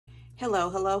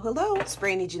Hello, hello, hello. It's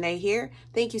Brandy Janae here.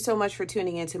 Thank you so much for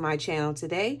tuning into my channel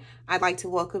today. I'd like to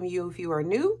welcome you if you are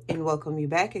new and welcome you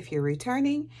back if you're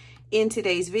returning. In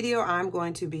today's video, I'm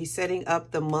going to be setting up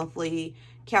the monthly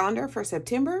calendar for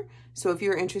September. So if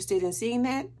you're interested in seeing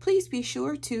that, please be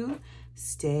sure to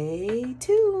stay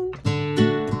tuned.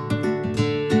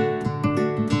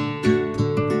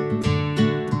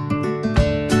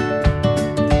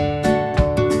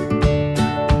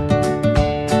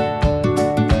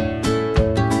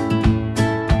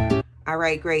 All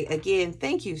right, great. Again,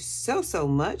 thank you so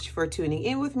much for tuning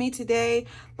in with me today.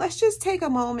 Let's just take a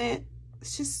moment.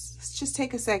 Let's just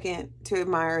take a second to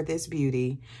admire this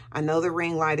beauty. I know the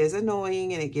ring light is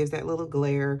annoying and it gives that little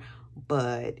glare,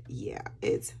 but yeah,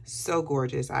 it's so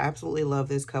gorgeous. I absolutely love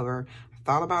this cover. I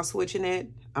thought about switching it.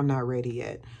 I'm not ready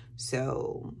yet.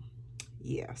 So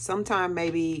yeah, sometime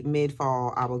maybe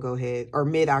mid-fall, I will go ahead, or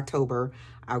mid-October,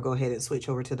 I'll go ahead and switch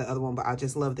over to the other one, but I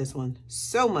just love this one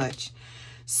so much.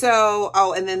 So,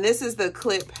 oh, and then this is the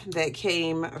clip that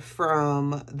came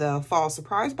from the fall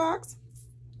surprise box.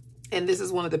 And this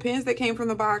is one of the pins that came from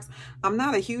the box. I'm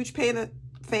not a huge fan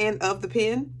of the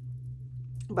pin,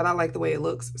 but I like the way it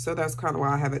looks. So that's kind of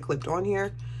why I have it clipped on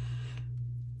here.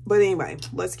 But anyway,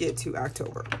 let's get to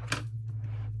October.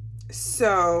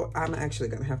 So I'm actually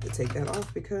going to have to take that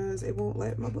off because it won't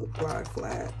let my book lie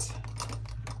flat.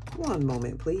 One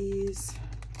moment, please.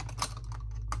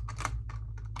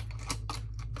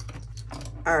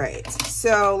 All right,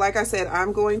 so like I said,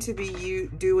 I'm going to be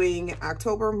doing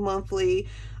October monthly.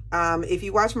 If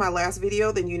you watch my last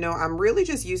video, then you know I'm really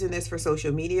just using this for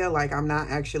social media. Like, I'm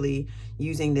not actually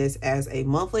using this as a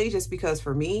monthly just because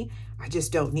for me, I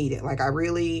just don't need it. Like, I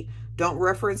really don't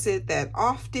reference it that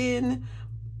often.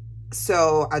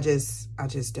 So I just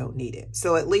don't need it.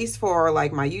 So at least for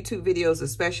like my YouTube videos,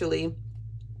 especially,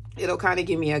 it'll kind of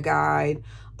give me a guide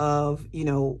of, you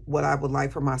know, what I would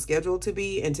like for my schedule to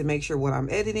be, and to make sure when I'm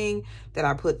editing that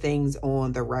I put things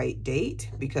on the right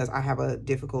date, because I have a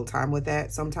difficult time with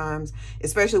that sometimes,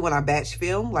 especially when I batch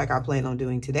film like I plan on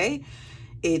doing today.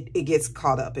 It gets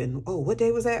caught up in, oh, what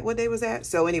day was that? What day was that?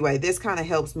 So anyway, this kind of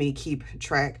helps me keep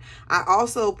track. I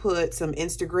also put some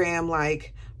Instagram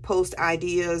like post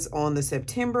ideas on the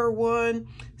September one.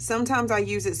 Sometimes I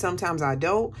use it, sometimes I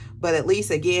don't, but at least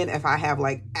again, if I have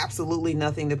like absolutely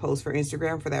nothing to post for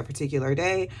Instagram for that particular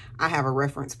day, I have a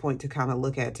reference point to kind of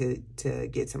look at to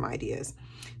get some ideas.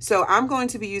 So I'm going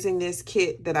to be using this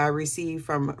kit that I received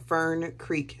from Fern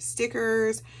Creek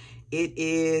Stickers. It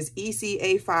is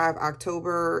ECA5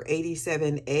 October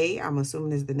 87A. I'm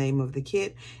assuming is the name of the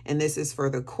kit. And this is for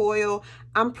the coil.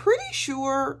 I'm pretty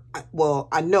sure, well,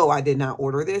 I know I did not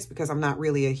order this because I'm not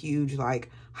really a huge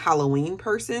like Halloween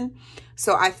person.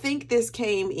 So I think this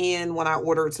came in when I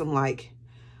ordered some like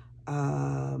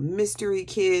mystery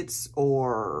kits,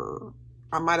 or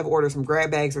I might have ordered some grab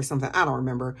bags or something. I don't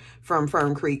remember, from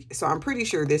Fern Creek. So I'm pretty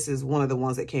sure this is one of the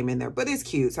ones that came in there, but it's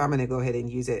cute. So I'm going to go ahead and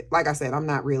use it. Like I said, I'm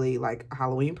not really like a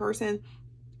Halloween person.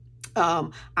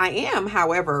 I am,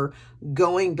 however,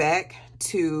 going back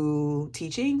to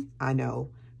teaching. I know,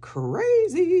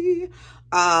 crazy.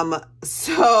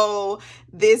 So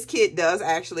this kit does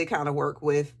actually kind of work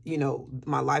with, you know,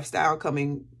 my lifestyle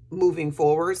moving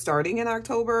forward, starting in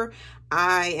October.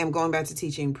 I am going back to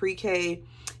teaching pre-K.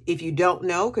 If you don't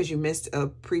know, because you missed a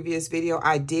previous video,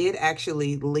 I did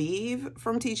actually leave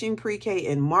from teaching pre-K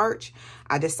in March.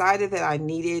 I decided that I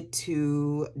needed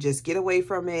to just get away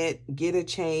from it, get a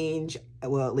change.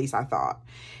 Well, at least I thought.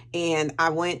 And I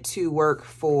went to work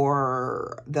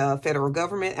for the federal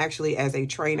government, actually as a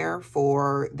trainer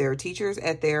for their teachers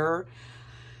at their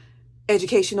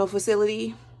educational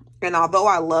facility. And although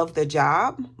I love the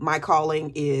job, my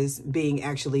calling is being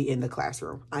actually in the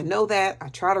classroom. I know that. I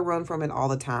try to run from it all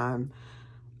the time.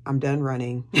 I'm done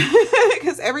running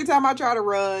because every time I try to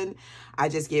run, I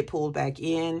just get pulled back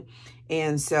in.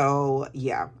 And so,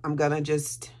 yeah, I'm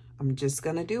just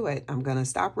going to do it. I'm going to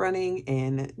stop running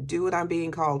and do what I'm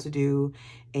being called to do,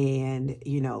 and,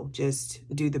 you know, just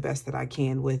do the best that I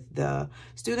can with the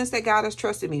students that God has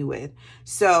trusted me with.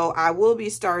 So I will be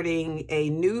starting a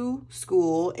new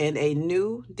school and a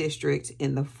new district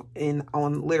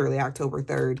on literally October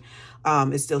 3rd.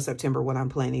 It's still September when I'm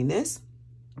planning this.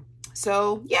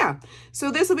 So yeah, so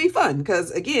this will be fun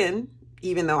because, again,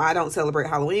 even though I don't celebrate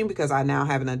Halloween because I now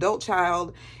have an adult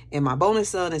child and my bonus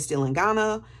son is still in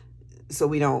Ghana, so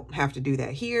we don't have to do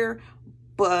that here,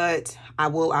 but I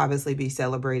will obviously be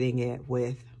celebrating it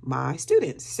with my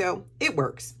students. So it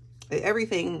works.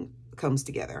 Everything comes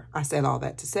together. I said all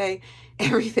that to say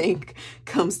everything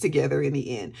comes together in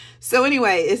the end. So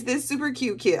anyway, it's this super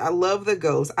cute kit. I love the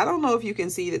ghost. I don't know if you can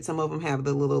see that some of them have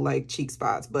the little like cheek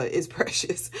spots, but it's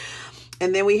precious.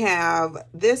 And then we have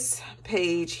this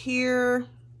page here,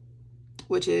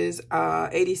 which is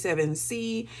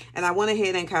 87C. And I went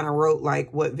ahead and kind of wrote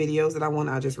like what videos that I want.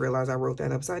 I just realized I wrote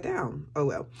that upside down. Oh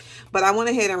well. But I went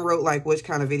ahead and wrote like which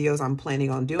kind of videos I'm planning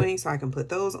on doing so I can put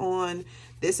those on.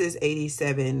 This is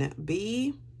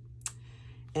 87B.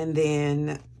 And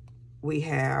then we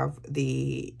have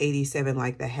the 87,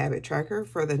 like the habit tracker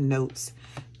for the notes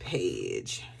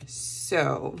page.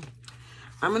 So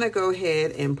I'm going to go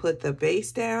ahead and put the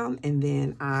base down and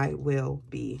then I will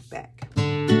be back.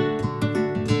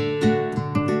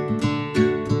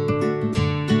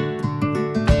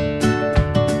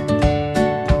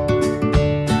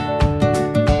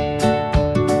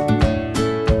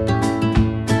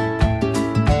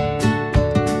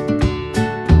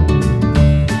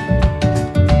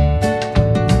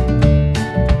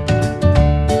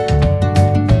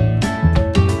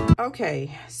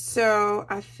 Okay, so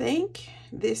I think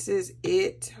this is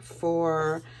it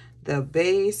for the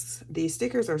base. These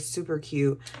stickers are super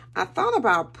cute. I thought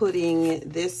about putting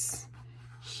this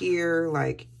here,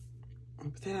 like,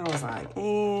 but then I was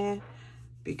like,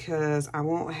 because I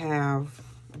won't have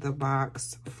the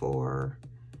box for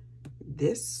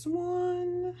this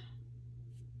one.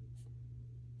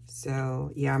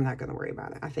 So yeah, I'm not gonna worry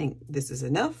about it. I think this is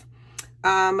enough.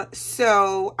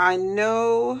 So I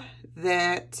know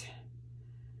that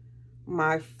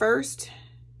my first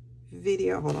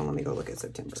video, hold on, let me go look at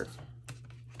September.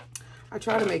 I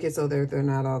try to make it so they're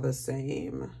not all the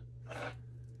same.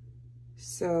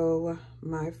 So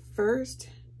my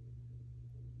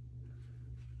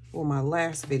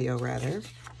last video rather,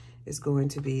 is going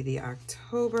to be the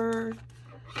October.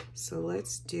 So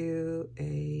let's do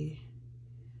a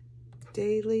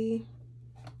daily.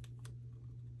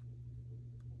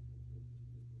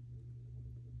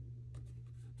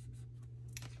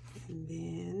 And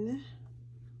then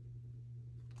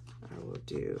I will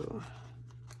do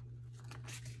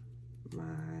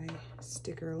my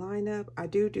sticker lineup. I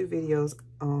do videos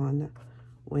on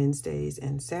Wednesdays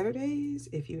and Saturdays,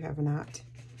 if you have not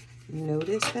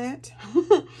noticed that.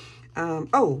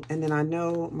 Oh, and then I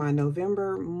know my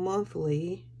November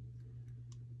monthly,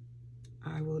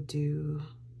 I will do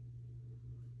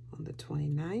on the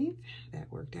 29th. That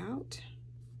worked out.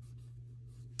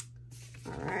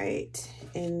 All right,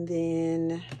 and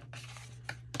then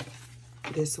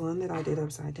this one that I did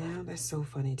upside down, that's so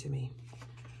funny to me.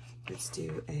 Let's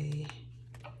do a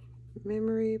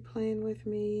memory playing with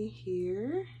me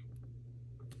here.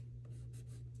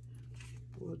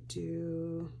 We'll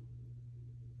do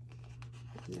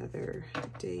another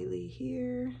daily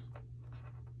here.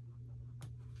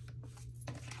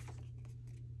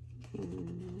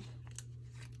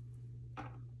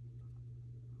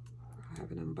 I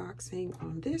have an unboxing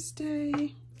on this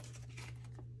day.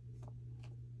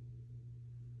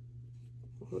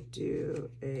 We'll do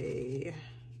a,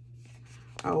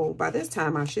 oh, by this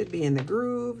time I should be in the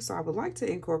groove. So I would like to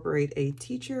incorporate a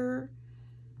teacher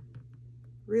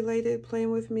related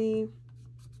playing with me.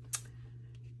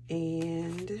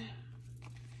 And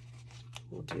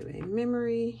we'll do a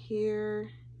memory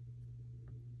here,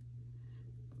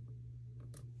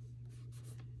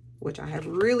 which I have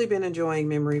really been enjoying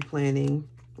memory planning,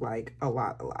 like a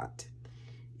lot.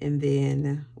 And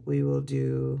then we will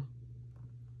do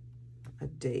a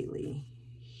daily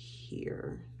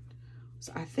here.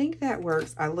 So I think that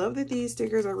works. I love that these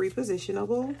stickers are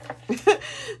repositionable.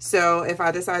 So if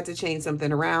I decide to change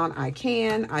something around, I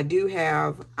can. I do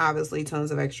have obviously tons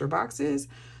of extra boxes,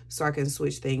 so I can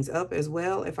switch things up as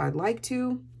well if I'd like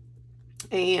to.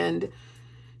 And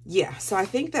yeah, so I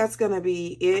think that's gonna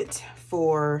be it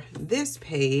for this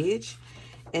page.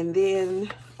 And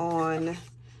then on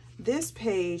this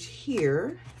page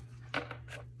here,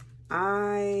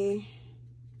 I'm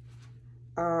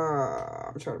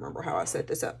trying to remember how I set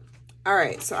this up. All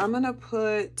right, so I'm gonna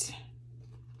put,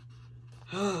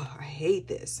 oh, I hate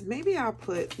this. Maybe I'll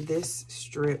put this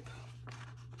strip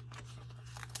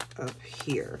up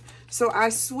here. So I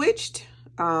switched,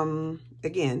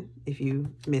 again, if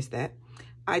you missed that,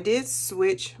 I did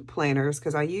switch planners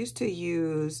because I used to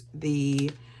use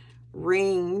the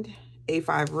ringed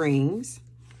A5 rings,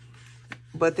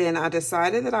 but then I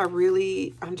decided that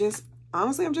I'm just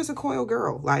a coil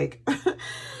girl. Like,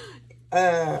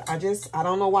 I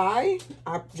don't know why,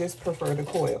 I just prefer the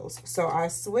coils. So I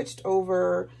switched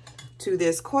over to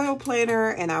this coil planner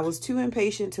and I was too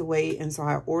impatient to wait. And so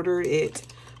I ordered it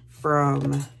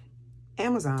from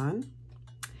Amazon.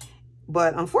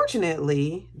 But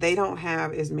unfortunately, they don't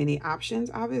have as many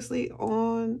options, obviously,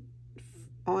 on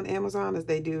Amazon as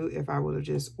they do if I would have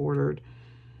just ordered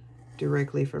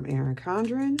directly from Erin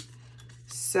Condren.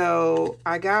 So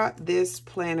I got this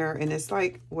planner, and it's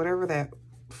like whatever that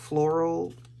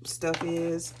floral stuff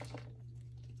is.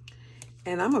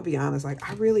 And I'm gonna be honest, like,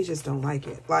 I really just don't like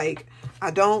it. Like,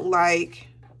 I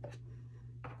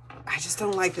just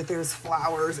don't like that there's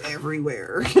flowers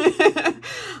everywhere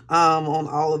on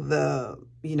all of the,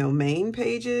 you know, main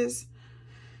pages.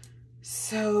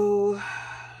 So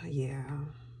yeah,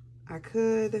 I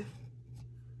could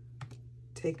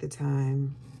take the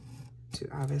time to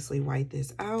obviously white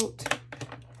this out,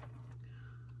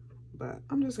 but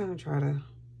I'm just gonna try to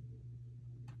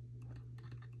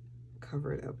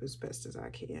cover it up as best as I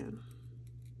can.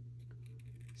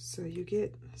 So you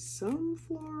get some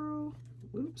floral,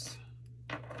 oops,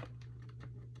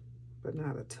 but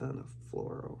not a ton of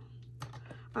floral.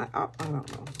 I don't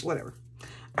know, whatever.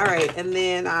 All right, and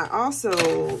then I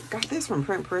also got this from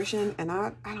Print Impression, and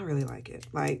I don't really like it.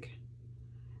 Like,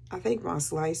 I think my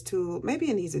slice tool, maybe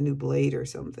it needs a new blade or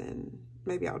something.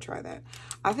 Maybe I'll try that.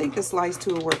 I think the slice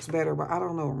tool works better, but I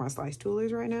don't know where my slice tool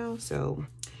is right now. So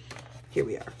here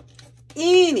we are.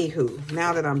 Anywho,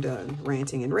 now that I'm done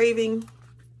ranting and raving,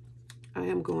 I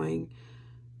am going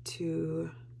to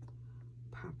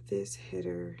pop this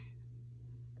header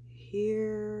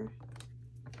here.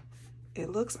 It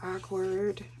looks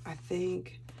awkward, I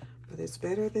think, but it's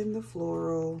better than the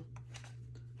floral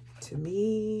to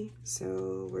me.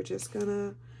 So we're just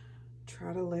gonna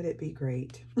try to let it be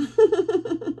great.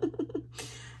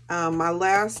 My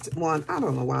last one, I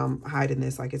don't know why I'm hiding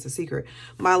this like it's a secret.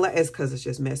 It's because it's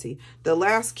just messy. The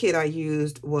last kit I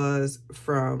used was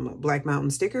from Black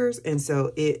Mountain Stickers, and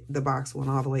so the box went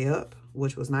all the way up,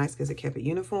 which was nice because it kept it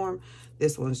uniform.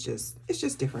 This one's it's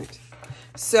just different.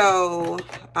 So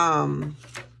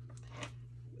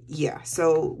yeah,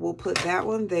 so we'll put that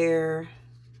one there,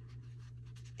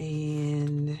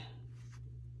 and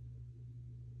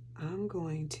I'm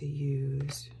going to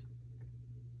use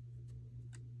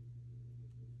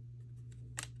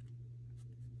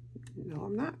no,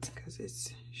 I'm not, because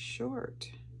it's short.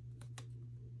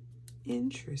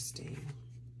 Interesting.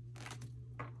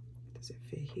 Does it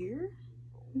fit here?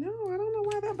 No, I don't know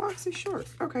why that box is short.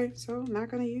 Okay, so I'm not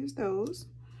going to use those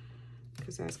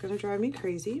because that's going to drive me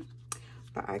crazy.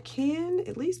 But I can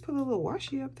at least put a little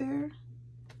washi up there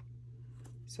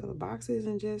so the box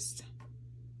isn't just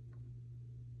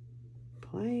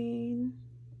plain.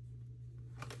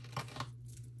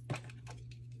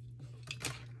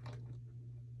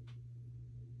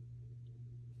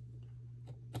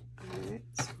 Alright,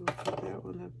 so we'll put that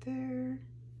one up there.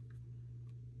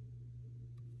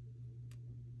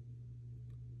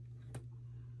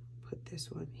 Put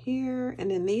this one here.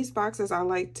 And then these boxes, I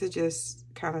like to just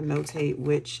kind of notate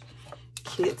which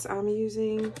kits I'm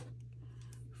using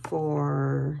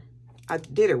for... I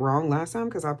did it wrong last time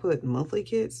because I put monthly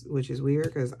kits, which is weird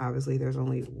because obviously there's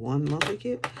only one monthly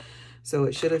kit. So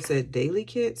it should have said daily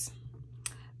kits.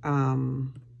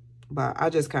 But I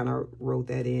just kind of wrote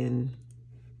that in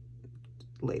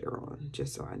later on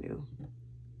just so I knew.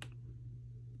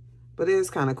 But it is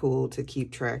kind of cool to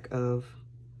keep track of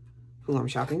who I'm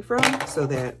shopping from so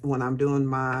that when I'm doing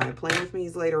my plan with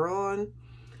me's later on,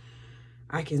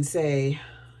 I can say,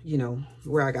 you know,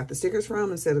 where I got the stickers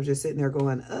from instead of just sitting there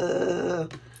going,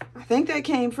 I think that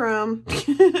came from.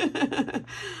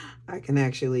 I can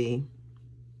actually,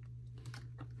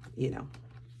 you know,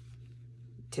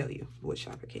 tell you what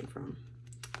shop it came from.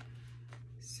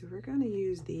 So we're going to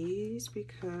use these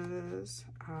because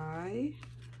I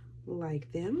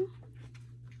like them.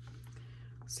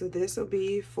 So this will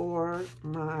be for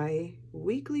my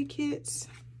weekly kits.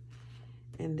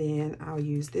 And then I'll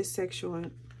use this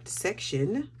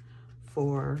section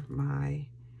for my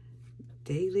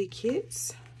daily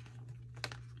kits.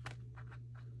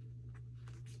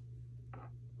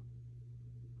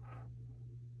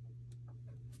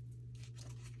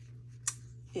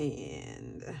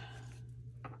 And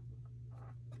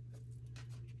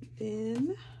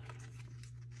then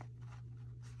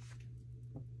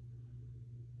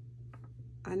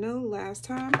I know last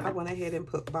time I went ahead and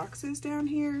put boxes down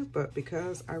here, but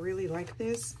because I really like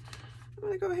this, I'm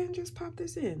gonna go ahead and just pop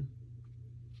this in.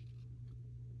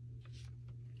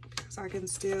 Because I can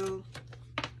still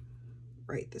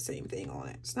write the same thing on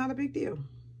it. It's not a big deal.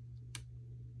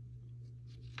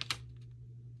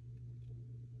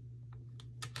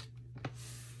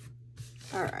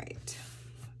 All right.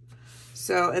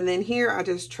 So, and then here I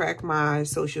just track my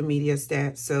social media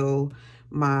stats. So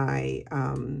my,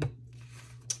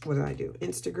 what did I do?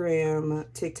 Instagram,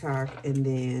 TikTok, and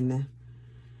then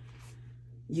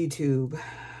YouTube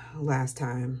last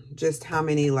time. Just how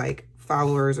many like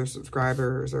followers or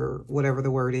subscribers or whatever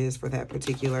the word is for that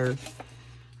particular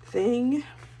thing.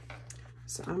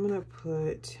 So I'm gonna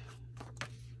put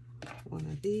one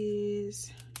of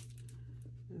these,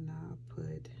 and I'll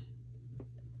put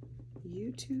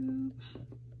YouTube.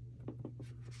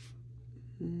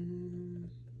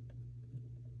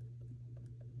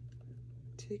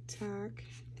 TikTok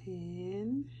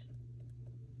and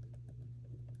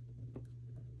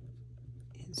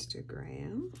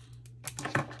Instagram.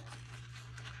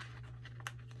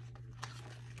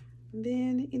 And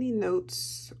then any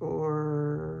notes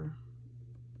or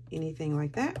anything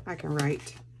like that, I can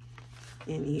write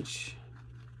in each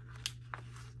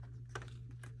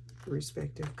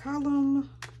respective column.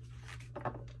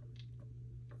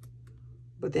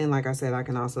 But then, like I said, I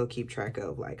can also keep track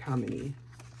of like how many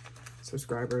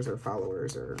subscribers or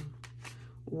followers or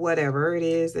whatever it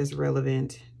is that's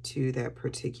relevant to that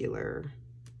particular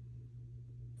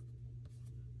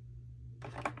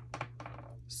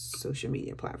social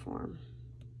media platform.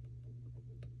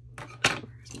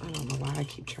 I don't know why I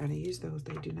keep trying to use those.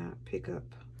 They do not pick up.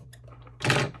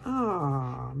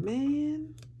 Oh,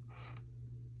 man.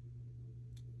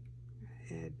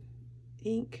 I had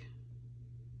ink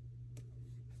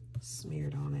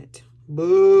smeared on it.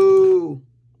 Boo!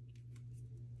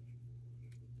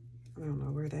 I don't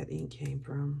know where that ink came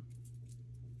from.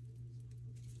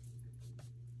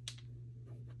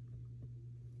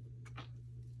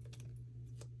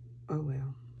 Oh,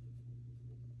 well.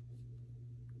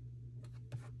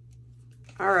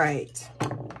 All right.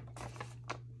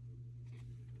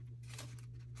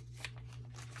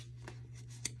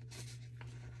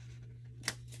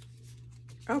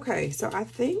 Okay, so I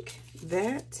think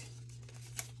that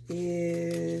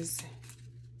is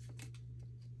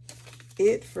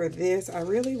it for this. I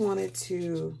really wanted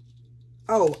to,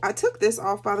 oh, I took this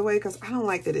off, by the way, because I don't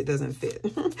like that it doesn't fit.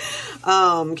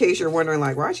 In case you're wondering,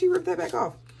 like, why'd she rip that back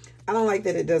off? I don't like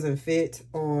that it doesn't fit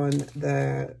on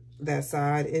that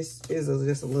side. It's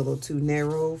just a little too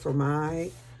narrow for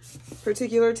my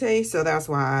particular taste, so that's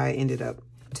why I ended up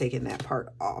taking that part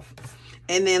off.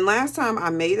 And then last time I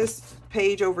made a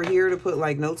page over here to put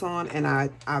like notes on, and I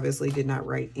obviously did not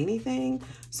write anything,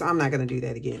 so I'm not going to do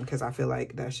that again because I feel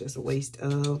like that's just a waste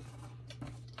of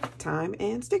time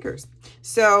and stickers.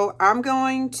 So I'm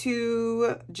going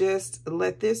to just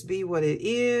let this be what it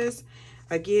is.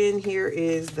 Again, here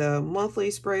is the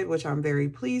monthly spread, which I'm very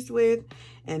pleased with.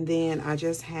 And then I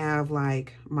just have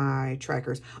like my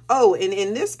trackers. Oh, and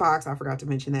in this box, I forgot to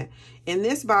mention that. In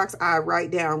this box, I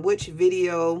write down which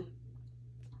video,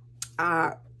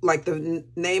 like the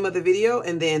name of the video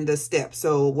and then the steps.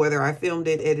 So whether I filmed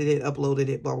it, edited, uploaded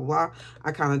it, blah, blah, blah,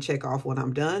 I kind of check off when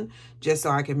I'm done, just so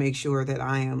I can make sure that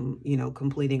I am, you know,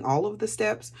 completing all of the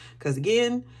steps. Because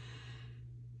again,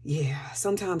 yeah,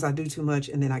 sometimes I do too much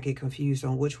and then I get confused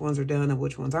on which ones are done and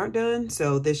which ones aren't done.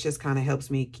 So this just kind of helps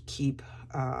me keep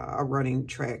a running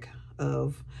track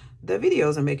of the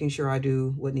videos and making sure I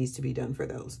do what needs to be done for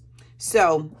those.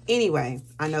 So anyway,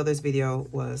 I know this video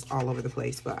was all over the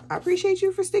place, but I appreciate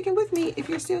you for sticking with me if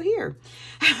you're still here.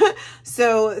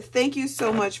 So thank you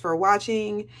so much for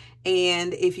watching.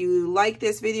 And if you like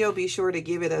this video, be sure to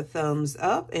give it a thumbs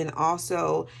up and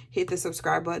also hit the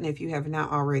subscribe button if you have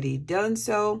not already done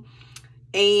so.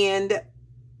 And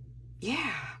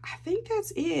yeah, I think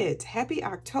that's it. Happy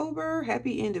October,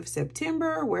 happy end of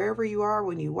September, wherever you are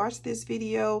when you watch this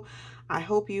video. I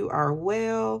hope you are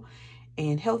well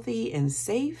and healthy and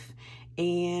safe.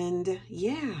 And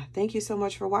yeah, thank you so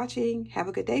much for watching. Have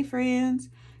a good day, friends.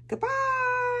 Goodbye.